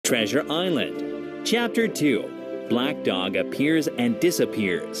Treasure Island. Chapter 2. Black Dog appears and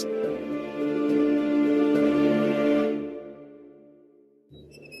disappears.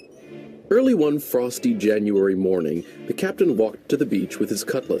 Early one frosty January morning, the captain walked to the beach with his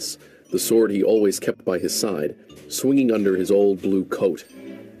cutlass, the sword he always kept by his side, swinging under his old blue coat.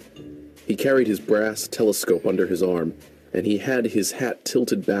 He carried his brass telescope under his arm, and he had his hat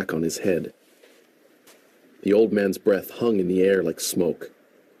tilted back on his head. The old man's breath hung in the air like smoke.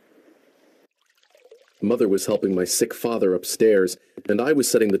 Mother was helping my sick father upstairs, and I was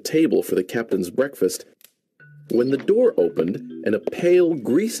setting the table for the captain's breakfast, when the door opened and a pale,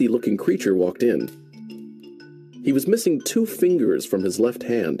 greasy-looking creature walked in. He was missing 2 fingers from his left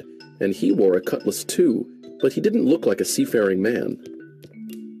hand, and he wore a cutlass too, but he didn't look like a seafaring man.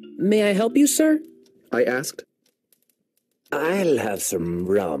 "May I help you, sir?" I asked. "I'll have some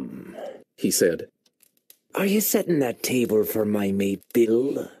rum," he said. "Are you setting that table for my mate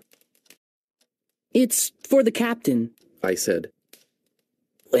Bill?" "It's for the captain," I said.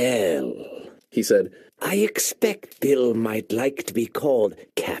 "Well," he said, "I expect Bill might like to be called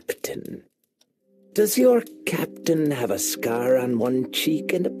Captain. Does your captain have a scar on one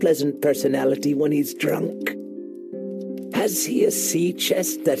cheek and a pleasant personality when he's drunk? Has he a sea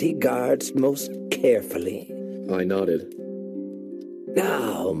chest that he guards most carefully?" I nodded.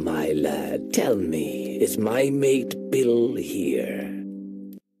 "Now, my lad, tell me, is my mate Bill here?"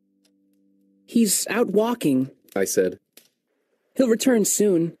 "He's out walking," I said. "He'll return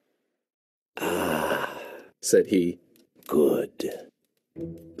soon." "Ah," said he. "Good."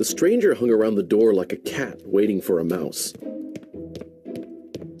 The stranger hung around the door like a cat waiting for a mouse.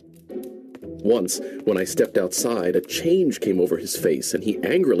 Once, when I stepped outside, a change came over his face, and he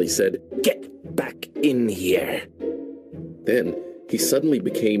angrily said, "Get back in here." Then he suddenly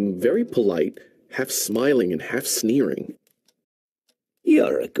became very polite, half smiling and half sneering.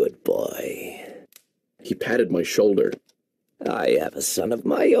 "You're a good boy." He patted my shoulder. "I have a son of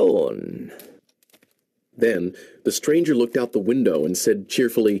my own." Then the stranger looked out the window and said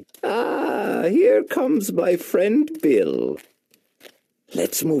cheerfully, "Ah, here comes my friend Bill.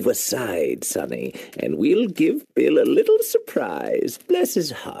 Let's move aside, sonny, and we'll give Bill a little surprise, bless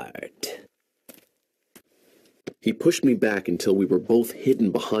his heart." He pushed me back until we were both hidden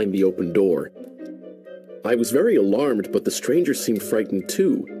behind the open door. I was very alarmed, but the stranger seemed frightened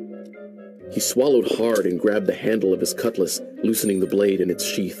too. He swallowed hard and grabbed the handle of his cutlass, loosening the blade in its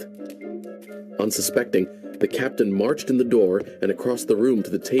sheath. Unsuspecting, the captain marched in the door and across the room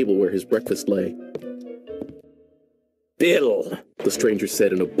to the table where his breakfast lay. "Bill," the stranger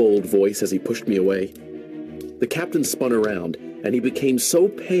said in a bold voice as he pushed me away. The captain spun around, and he became so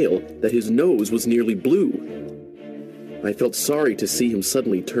pale that his nose was nearly blue. I felt sorry to see him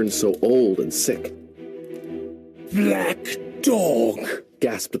suddenly turn so old and sick. "Black Dog,"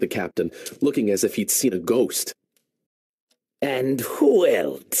 gasped the captain, looking as if he'd seen a ghost. "And who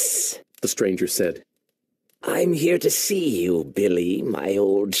else?" the stranger said. "I'm here to see you, Billy, my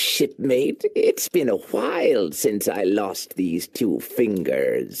old shipmate. It's been a while since I lost these 2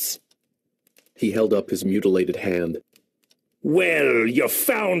 fingers. He held up his mutilated hand. "Well, you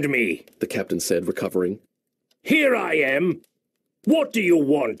found me," the captain said, recovering. "Here I am. What do you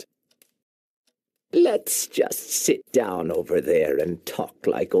want?" "Let's just sit down over there and talk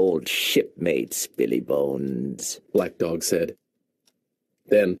like old shipmates, Billy Bones," Black Dog said.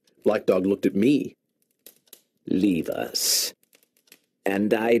 Then Black Dog looked at me. "Leave us.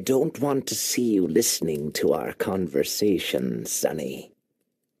 And I don't want to see you listening to our conversation, sonny."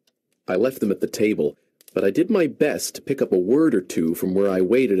 I left them at the table, but I did my best to pick up a word or two from where I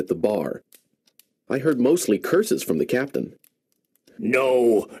waited at the bar. I heard mostly curses from the captain.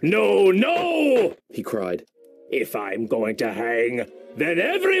 "No, no, no!" he cried. "If I'm going to hang, then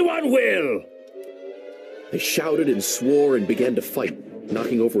everyone will!" They shouted and swore and began to fight,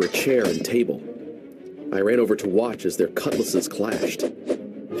 knocking over a chair and table. I ran over to watch as their cutlasses clashed.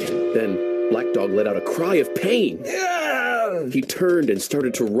 Then Black Dog let out a cry of pain. He turned and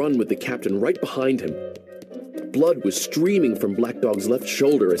started to run with the captain right behind him. Blood was streaming from Black Dog's left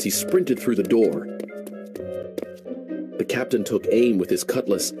shoulder as he sprinted through the door. The captain took aim with his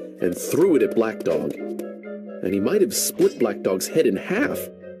cutlass and threw it at Black Dog, and he might have split Black Dog's head in half,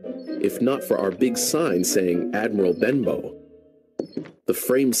 if not for our big sign saying Admiral Benbow. The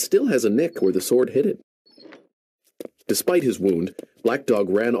frame still has a nick where the sword hit it. Despite his wound, Black Dog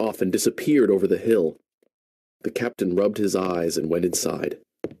ran off and disappeared over the hill. The captain rubbed his eyes and went inside.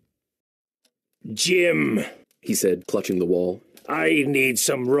 "Jim," he said, clutching the wall. "I need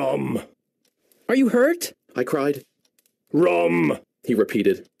some rum." "Are you hurt?" I cried. "Rum," he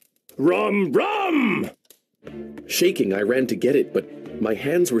repeated. "Rum, rum!" Shaking, I ran to get it, but my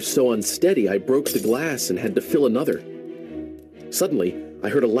hands were so unsteady I broke the glass and had to fill another. Suddenly, I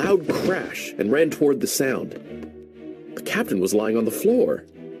heard a loud crash and ran toward the sound. The captain was lying on the floor.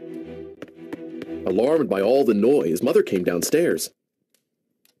 Alarmed by all the noise, Mother came downstairs.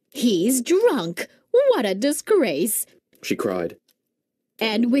 "He's drunk! What a disgrace!" She cried.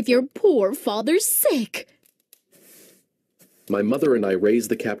 "And with your poor father sick!" My mother and I raised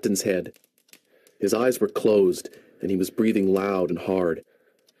the captain's head. His eyes were closed, and he was breathing loud and hard.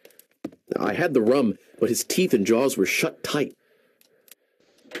 I had the rum, but his teeth and jaws were shut tight.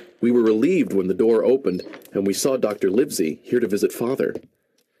 We were relieved when the door opened, and we saw Dr. Livesey, here to visit Father.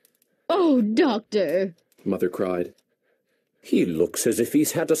 "Oh, Doctor!" Mother cried. He looks as if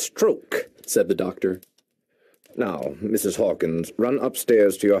he's had a stroke, said the doctor. Now, Mrs. Hawkins, run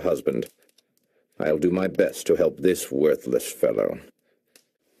upstairs to your husband. I'll do my best to help this worthless fellow.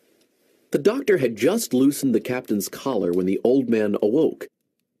 The doctor had just loosened the captain's collar when the old man awoke.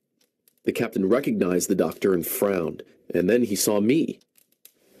 The captain recognized the doctor and frowned, and then he saw me.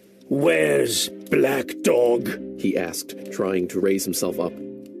 "Where's Black Dog?" he asked, trying to raise himself up.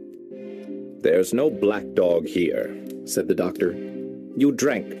 There's no black dog here, said the doctor. You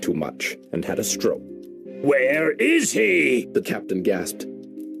drank too much and had a stroke. "Where is he?" the captain gasped.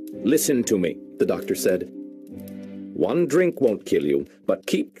 Listen to me, the doctor said. One drink won't kill you, but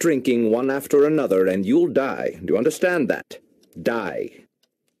keep drinking one after another and you'll die. Do you understand that? Die.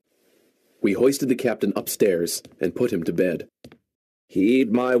 We hoisted the captain upstairs and put him to bed.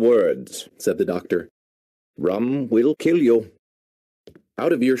 Heed my words, said the doctor. Rum will kill you.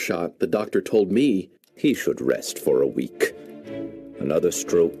 Out of earshot, the doctor told me he should rest for a week. Another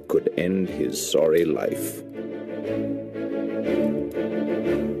stroke could end his sorry life.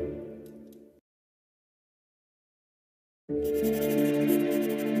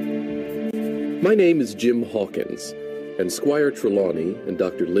 My name is Jim Hawkins, and Squire Trelawney and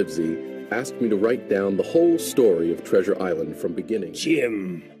Dr. Livesey asked me to write down the whole story of Treasure Island from beginning.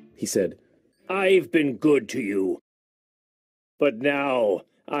 "Jim," he said, "I've been good to you. But now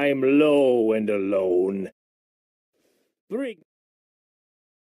I'm low and alone. Bring